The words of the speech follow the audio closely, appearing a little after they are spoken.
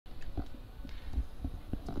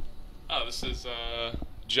This is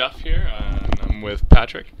Jeff here, and I'm with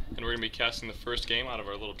Patrick, and we're going to be casting the first game out of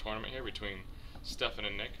our little tournament here between Stefan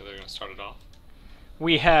and Nick. They're going to start it off.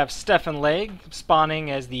 We have Stefan Legg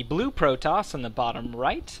spawning as the blue Protoss in the bottom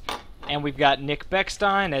right, and we've got Nick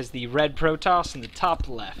Bechstein as the red Protoss in the top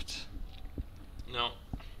left. No,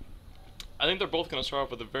 I think they're both going to start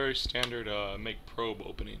off with a very standard make probe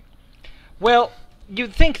opening. Well,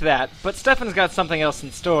 you'd think that, but Stefan's got something else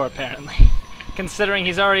in store, apparently. Considering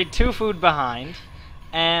he's already 2 food behind,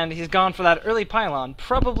 and he's gone for that early pylon,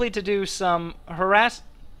 probably to do some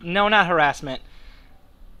No, not harassment.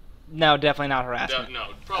 No, definitely not harassment.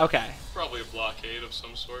 Probably a blockade of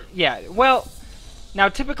some sort. Yeah, well, now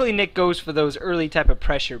typically Nick goes for those early type of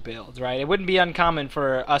pressure builds, right? It wouldn't be uncommon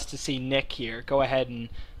for us to see Nick here go ahead and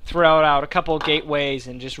throw out a couple gateways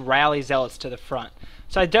and just rally zealots to the front.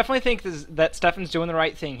 So I definitely think that Stefan's doing the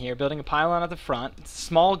right thing here, building a pylon at the front. It's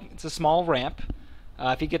a small ramp.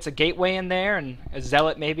 If he gets a gateway in there and a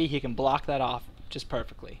zealot maybe, he can block that off just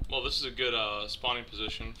perfectly. Well, this is a good spawning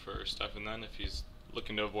position for Stefan then, if he's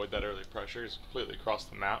looking to avoid that early pressure. He's completely across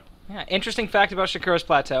the map. Yeah, interesting fact about Shakura's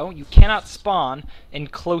Plateau, you cannot spawn in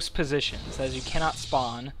close positions. That is, you cannot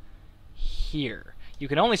spawn here. You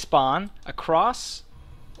can only spawn across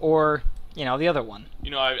or, you know, the other one.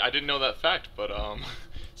 You know, I didn't know that fact, but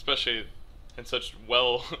especially in such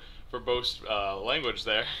verbose language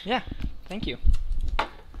there. Yeah, thank you.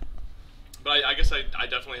 But I guess I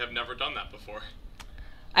definitely have never done that before.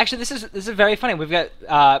 Actually, this is very funny. We've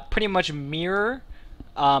got pretty much mirror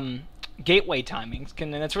gateway timings,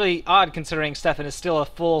 and it's really odd considering Stefan is still a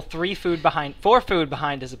full 4 food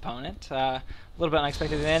behind his opponent. A little bit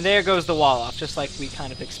unexpected, and there goes the wall off, just like we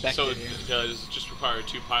kind of expected. So here. Does it just require a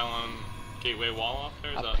 2 pylon gateway wall off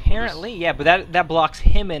there? Apparently, yeah, but that blocks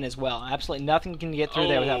him in as well. Absolutely nothing can get through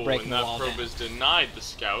there without breaking the wall. And that probe is denied the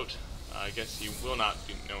scout. I guess he will not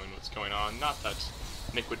be knowing what's going on. Not that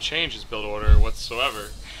Nick would change his build order whatsoever.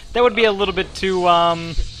 That would be a little bit too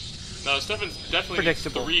No, Stefan's definitely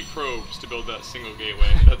predictable. Needs 3 probes to build that single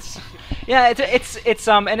gateway. That's yeah, it's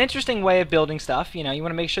an interesting way of building stuff. You know, you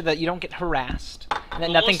want to make sure that you don't get harassed and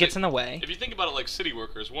that nothing gets in the way. If you think about it like city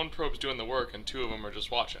workers, 1 probe's doing the work and 2 of them are just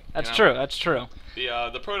watching. That's true. That's true.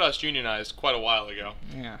 The Protoss unionized quite a while ago.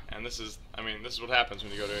 Yeah. And this is what happens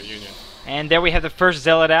when you go to a union. And there we have the first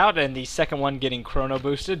zealot out, and the second one getting chrono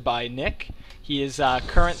boosted by Nick. He is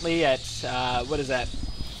currently at what is that?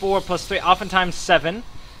 4 + 3, oftentimes 7.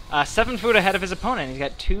 7 food ahead of his opponent. He's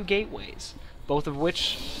got 2 gateways, both of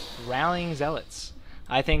which rallying zealots.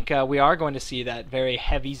 I think we are going to see that very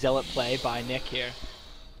heavy zealot play by Nick here.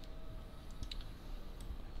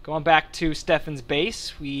 Going back to Stefan's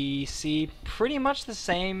base, we see pretty much the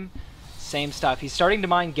same stuff. He's starting to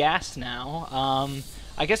mine gas now.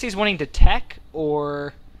 I guess he's wanting to tech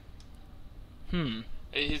or...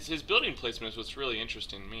 His building placement is what's really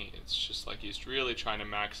interesting to me. It's just like he's really trying to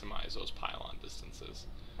maximize those pylon distances.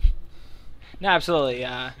 No, absolutely.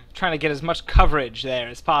 Trying to get as much coverage there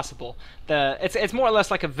as possible. It's more or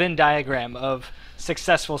less like a Venn diagram of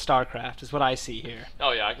successful StarCraft is what I see here.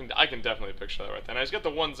 Oh yeah, I can definitely picture that right there. Now he's got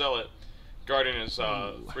the 1 zealot guarding his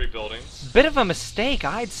 3 buildings. Bit of a mistake,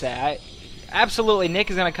 I'd say. Absolutely,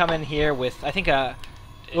 Nick is going to come in here with, I think,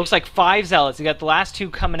 looks like 5 zealots. You got the last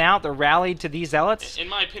 2 coming out. They're rallied to these zealots. In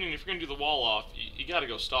my opinion, if you're going to do the wall off, you got to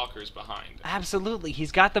go stalkers behind. Absolutely.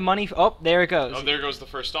 He's got the money. Oh, there it goes. Oh, there goes the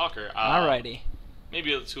first stalker. Alrighty.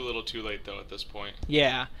 Maybe it's too little too late, though, at this point.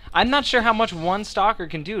 Yeah. I'm not sure how much 1 stalker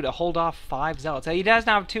can do to hold off 5 zealots. He does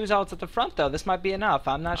now have 2 zealots at the front, though. This might be enough.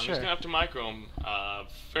 I'm not sure. He's going to have to micro him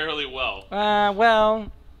fairly well.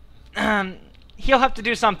 Well, he'll have to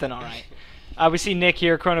do something, all right. We see Nick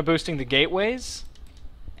here chrono boosting the gateways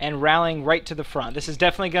and rallying right to the front. This is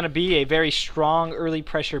definitely going to be a very strong early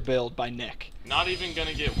pressure build by Nick. Not even going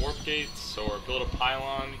to get warp gates or build a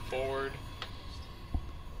pylon forward.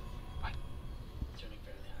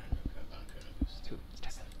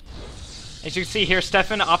 As you can see here,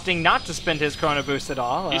 Stefan opting not to spend his chrono boost at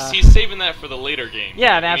all. He's saving that for the later game.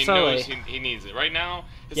 Yeah, absolutely. He knows he needs it. Right now,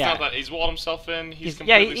 it's not that he's walled himself in. He's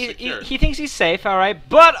completely secure. He thinks he's safe, all right.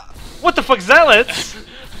 But what the fuck, zealots?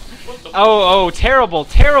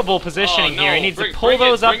 Terrible positioning here. He needs to pull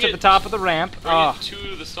those up to the top of the ramp. Bring it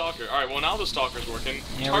to the stalker. All right, well, now the stalker's working.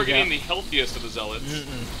 Targeting the healthiest of the zealots.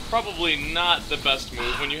 Probably not the best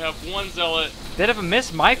move when you have 1 zealot. Bit of a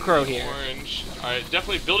miss micro here. Orange. All right,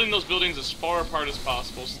 definitely building those buildings as far apart as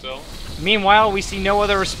possible still. Meanwhile, we see no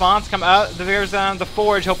other response come out. There's the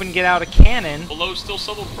forge hoping to get out a cannon. Below, still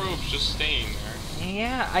several probes just staying there.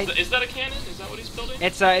 Yeah, Is that a cannon? Is that what he's building?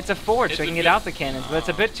 It's a forge, so he can get out the cannons, but it's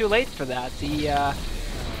a bit too late for that.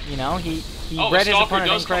 You know, he read his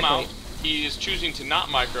opponent incorrectly. he is choosing to not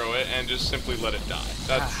micro it and just simply let it die.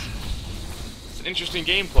 That's it's an interesting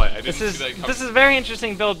gameplay. I didn't see that coming. This is a very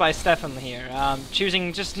interesting build by Stefan here.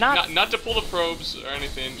 Choosing just not to pull the probes or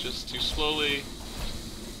anything, just to slowly.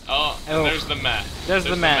 Oh, and there's the meh. There's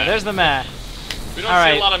the meh. There's the meh. We don't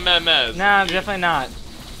see a lot of meh-mehs. No, definitely not.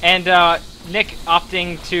 And Nick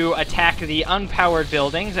opting to attack the unpowered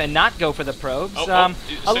buildings and not go for the probes. A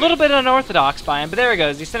little bit unorthodox by him, but there he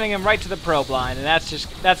goes. He's sending him right to the probe line, and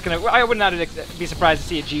that's gonna. I would not be surprised to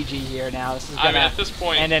see a GG here now. This is gonna at this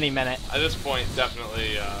point, end any minute. At this point,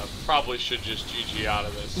 definitely, probably should just GG out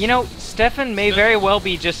of this. You know, Stefan may very well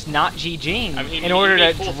be just not GGing in order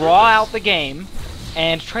to draw out the game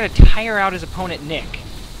and try to tire out his opponent Nick.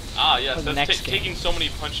 Ah, yes, that's taking so many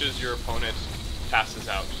punches your opponent passes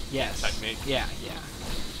out. Yes. Technique. Yeah,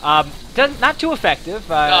 yeah. Not too effective.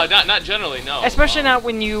 No, not generally, no. Especially not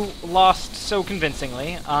when you lost so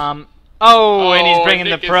convincingly. Oh, and he's bringing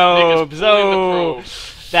the probes. The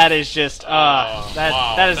probes. That is just, wow,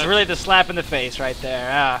 that is really the slap in the face right there.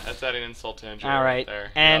 That's adding insult to injury right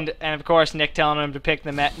there. And of course, Nick telling him to pick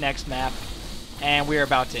the next map. And we're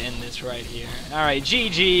about to end this right here. All right,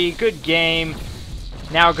 GG, good game.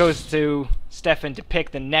 Now it goes to Stefan to pick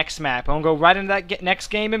the next map. I'm going to go right into that next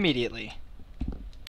game immediately.